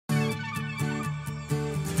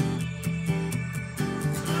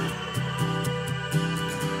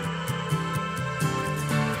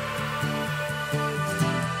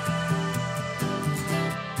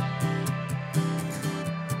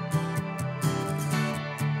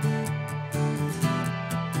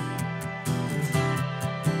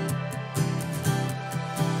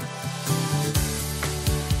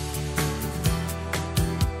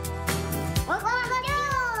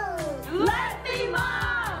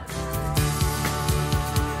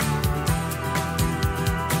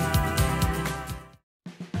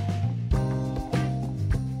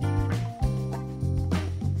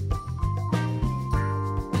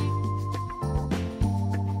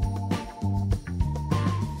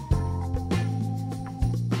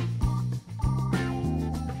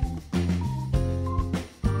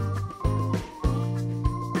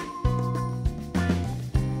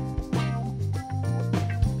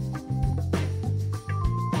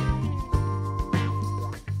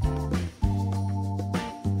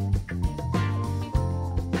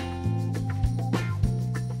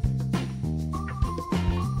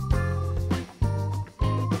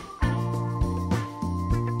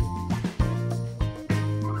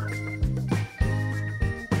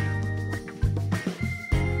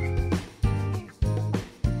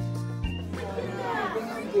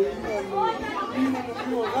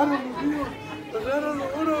Agárralo,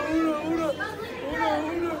 ahora.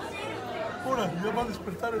 Ahora, ya va a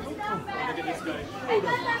despertar el otro.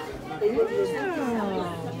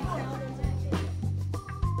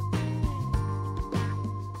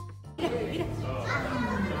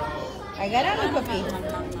 Agárralo, papi.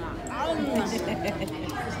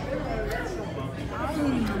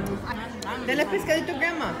 Dale pescadito,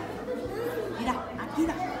 cama. Mira, aquí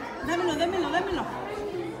da. Dámelo. Mira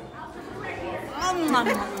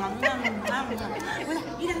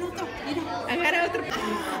el otro, mira. Agarra otro.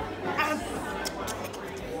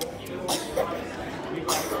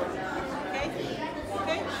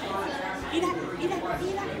 Okay. Mira.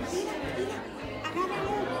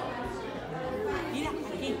 Agárralo. Mira,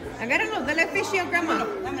 aquí. Agárralo, dale fishy, cama.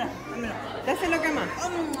 Dámelo. Dáselo, cama.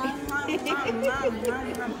 Oye, Me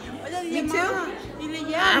dile too. ma. Dile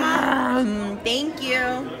ya. Thank you.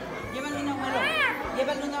 Llévale un abuelo.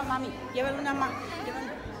 Llévale una mami. Llévale una ma.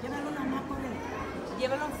 Llévale una ma por él.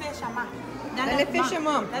 Llévale un fish a ma. Dale fish a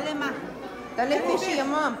mom. Dale ma. Dale fishy a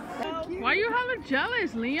mom. Why you hella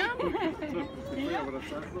jealous, Liam?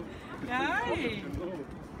 Ay.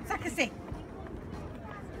 Sáquese.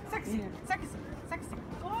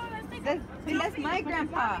 That's my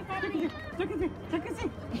grandpa. Sáquese.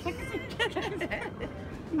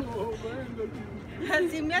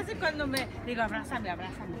 Así me hace cuando me digo, abrázame.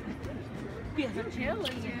 Pienso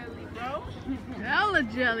jelly, bro. Hella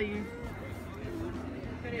jelly.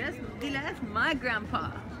 That's my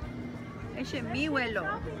grandpa. Ese es mi abuelo.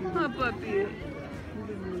 Oh, papi.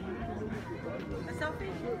 A selfie.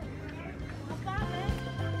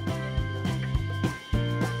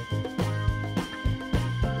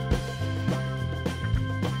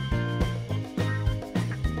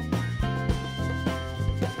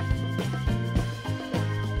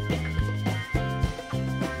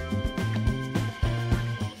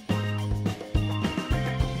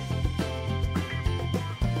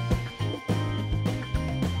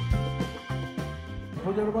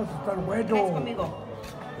 Pues ya no vas a estar ¿Ves bueno. conmigo?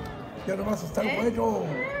 Ya no vas a estar bueno.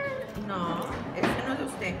 No, ese no es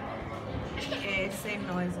usted. Ese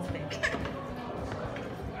no es usted.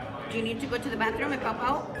 Do you need to go to the bathroom, Pau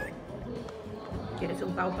Pau? ¿Quieres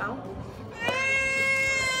un Pau Pau?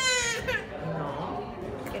 No.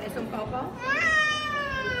 ¿Quieres un Pau Pau?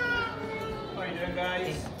 How you doing,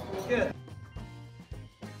 guys? Good.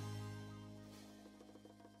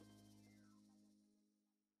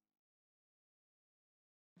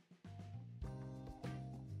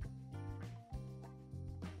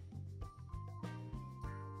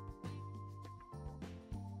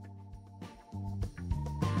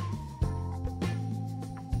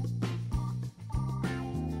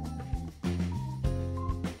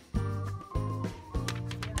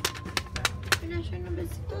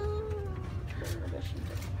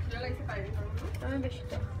 Dame un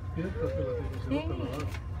besito.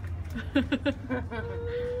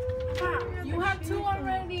 You have two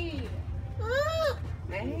already.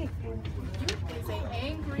 Hey. It's an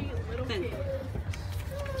angry little kid.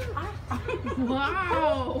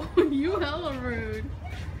 Wow, you hella rude.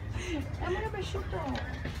 Dame un besito.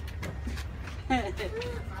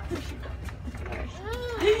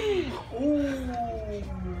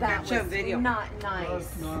 That Gotcha was video. not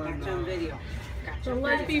nice. Gotcha video. So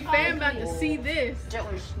let's be fan about to see this.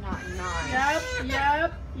 That was not nice.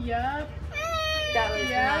 Yep. That was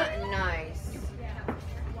Yep. not nice.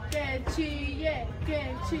 Get chillin'.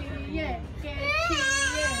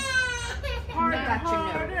 I got your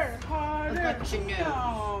nose. Harder. I got your nose.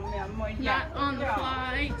 Oh, mi amor, ya. Not on the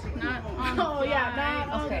flight. Not on the flight.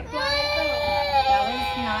 Okay. That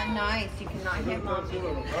was not nice. You cannot hit mommy.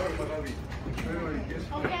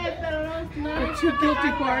 Okay, pero no. Two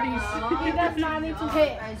guilty parties. He does not need to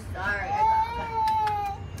hit. I'm sorry. I got that.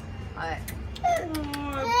 Ay,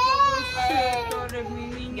 pobrecito, eres mi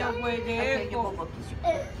niña Okay, your huereco. bobo kiss you.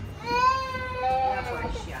 Ya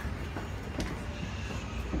pues, ya.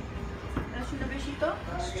 ¿Das un besito?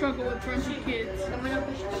 Struggle with Frenchy kids. Dame un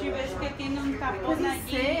besito. Si ves que tiene un tapón allí.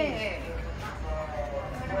 Sí.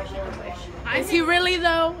 Dame un besito, pues. Is he really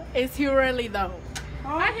though? Is he really though?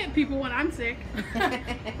 I hit people when I'm sick. Dame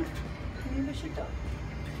un besito.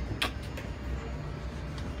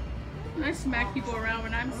 I smack people around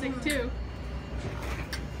when I'm sick too.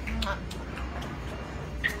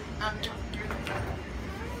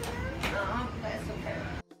 That's okay.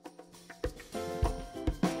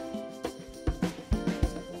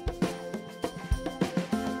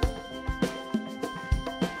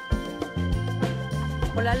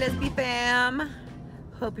 Hola, Lesbi fam.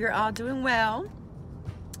 Hope you're all doing well.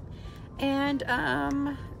 And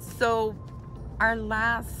so our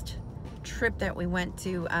last trip that we went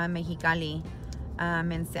to Mexicali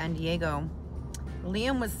in San Diego,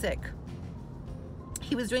 Liam was sick.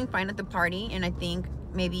 He was doing fine at the party, and I think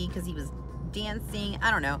maybe because he was dancing,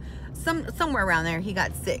 I don't know, somewhere around there, he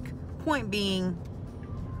got sick. Point being,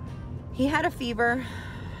 he had a fever,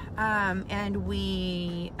 and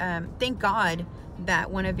we thank God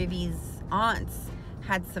that one of Vivi's aunts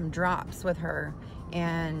had some drops with her,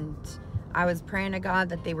 and I was praying to God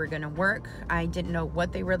that they were going to work. I didn't know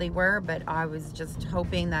what they really were, but I was just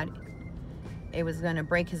hoping that it was going to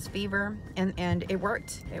break his fever, and it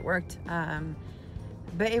worked. It worked.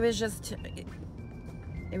 But it was just,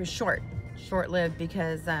 it was short-lived,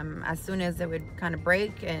 because as soon as it would kind of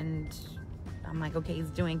break and I'm like, okay,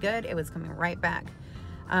 he's doing good, it was coming right back.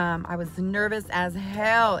 I was nervous as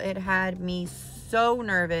hell. It had me so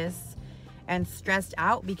nervous and stressed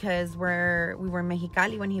out, because we were in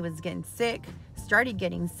Mexicali when he was started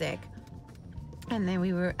getting sick. And then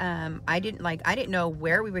we were, I didn't know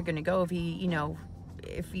where we were going to go,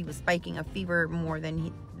 if he was spiking a fever more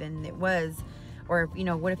than it was, or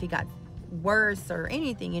what if he got worse or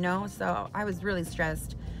anything, so I was really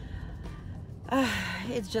stressed.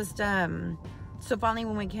 It's just, so finally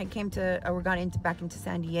when we back into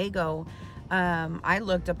San Diego, I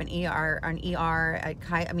looked up an ER at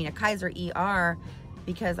Kaiser ER,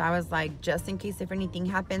 because I was like, just in case if anything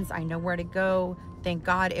happens, I know where to go. Thank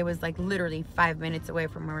God it was like literally 5 minutes away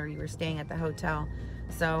from where we were staying at the hotel,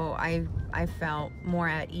 so I felt more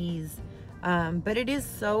at ease. But it is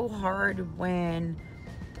so hard when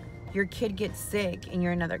your kid gets sick and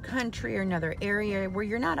you're in another country or another area where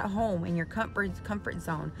you're not at home in your comfort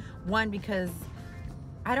zone. One, because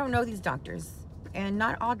I don't know these doctors, and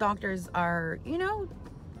not all doctors are,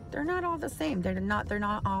 they're not all the same. They're not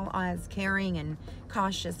all as caring and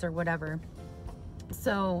cautious or whatever.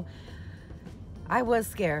 So I was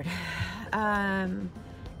scared. And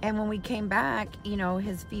when we came back,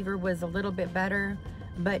 his fever was a little bit better,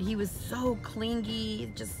 but he was so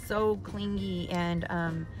clingy, just so clingy, and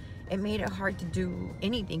it made it hard to do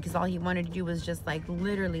anything, because all he wanted to do was just like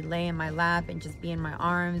literally lay in my lap and just be in my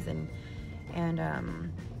arms, and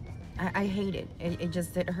I hate it.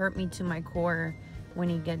 It hurt me to my core when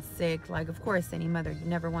he gets sick. Like, of course, any mother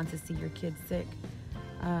never wants to see your kid sick,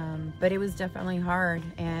 but it was definitely hard.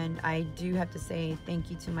 And I do have to say thank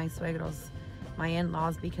you to my suegros, my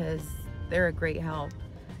in-laws, because they're a great help.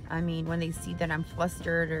 I mean, when they see that I'm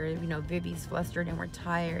flustered, or Vivi's flustered and we're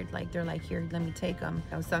tired, like, they're like, here, let me take them.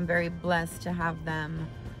 So I'm very blessed to have them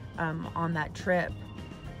on that trip.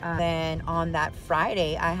 Then on that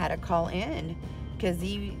Friday, I had to call in, because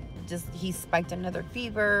he spiked another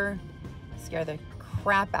fever, scared the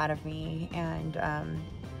crap out of me, and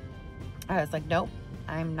I was like, nope,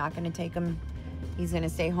 I'm not gonna take him. He's gonna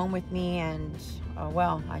stay home with me, and oh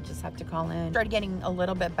well, I just have to call in. Started getting a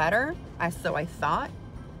little bit better, so I thought.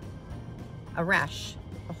 A rash,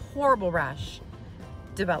 a horrible rash,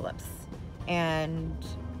 develops, and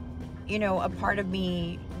a part of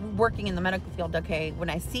me working in the medical field, okay, when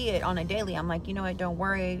I see it on a daily, I'm like, what, don't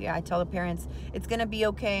worry. I tell the parents, it's gonna be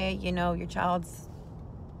okay, your child's,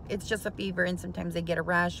 it's just a fever, and sometimes they get a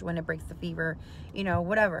rash when it breaks the fever,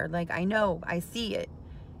 whatever. Like, I know, I see it,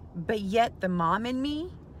 but yet the mom in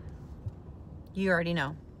me, you already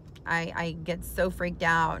know, I get so freaked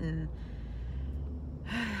out, and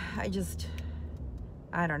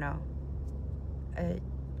I don't know,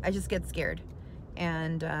 I just get scared.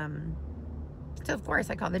 And so of course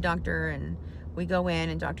I call the doctor, and we go in,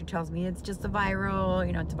 and doctor tells me it's just a viral,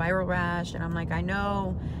 it's a viral rash, and I'm like, I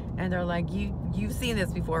know. And they're like, you've seen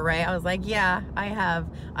this before, right? I was like, yeah, I have.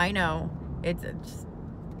 I know. It's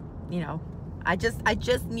just, I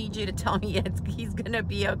just need you to tell me he's gonna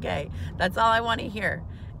be okay. That's all I want to hear,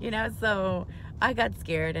 so I got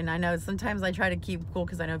scared. And I know sometimes I try to keep cool,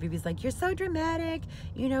 because I know Vivi's like, you're so dramatic,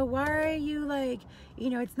 why are you like,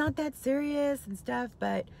 it's not that serious and stuff.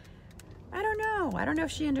 But I don't know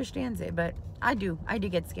if she understands it, but I do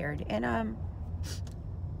get scared. And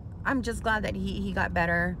I'm just glad that he got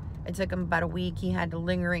better. It took him about a week. He had a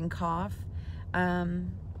lingering cough.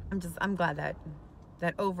 I'm glad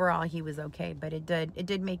that overall he was okay, but it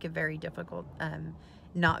did make it very difficult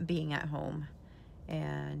not being at home,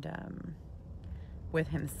 and with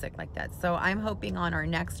him sick like that. So I'm hoping on our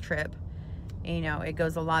next trip, it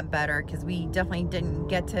goes a lot better, because we definitely didn't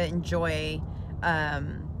get to enjoy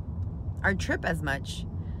our trip as much.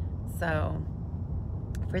 So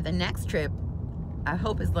for the next trip, I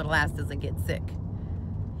hope his little ass doesn't get sick.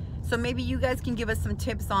 So maybe you guys can give us some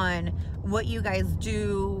tips on what you guys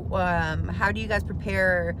do. How do you guys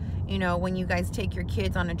prepare, when you guys take your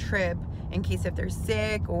kids on a trip, in case if they're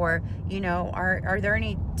sick, or, are there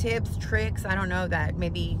any tips, tricks, I don't know, that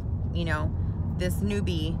maybe you know, this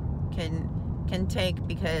newbie can take,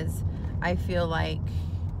 because I feel like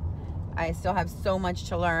I still have so much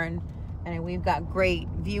to learn, and we've got great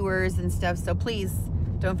viewers and stuff. So please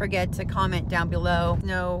don't forget to comment down below,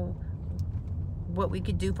 know what we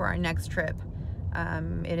could do for our next trip.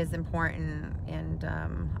 It is important, and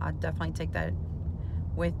I'll definitely take that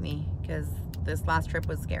with me, because this last trip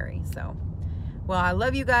was scary. So, well, I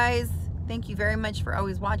love you guys. Thank you very much for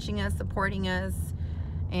always watching us, supporting us,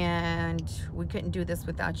 and we couldn't do this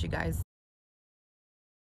without you guys.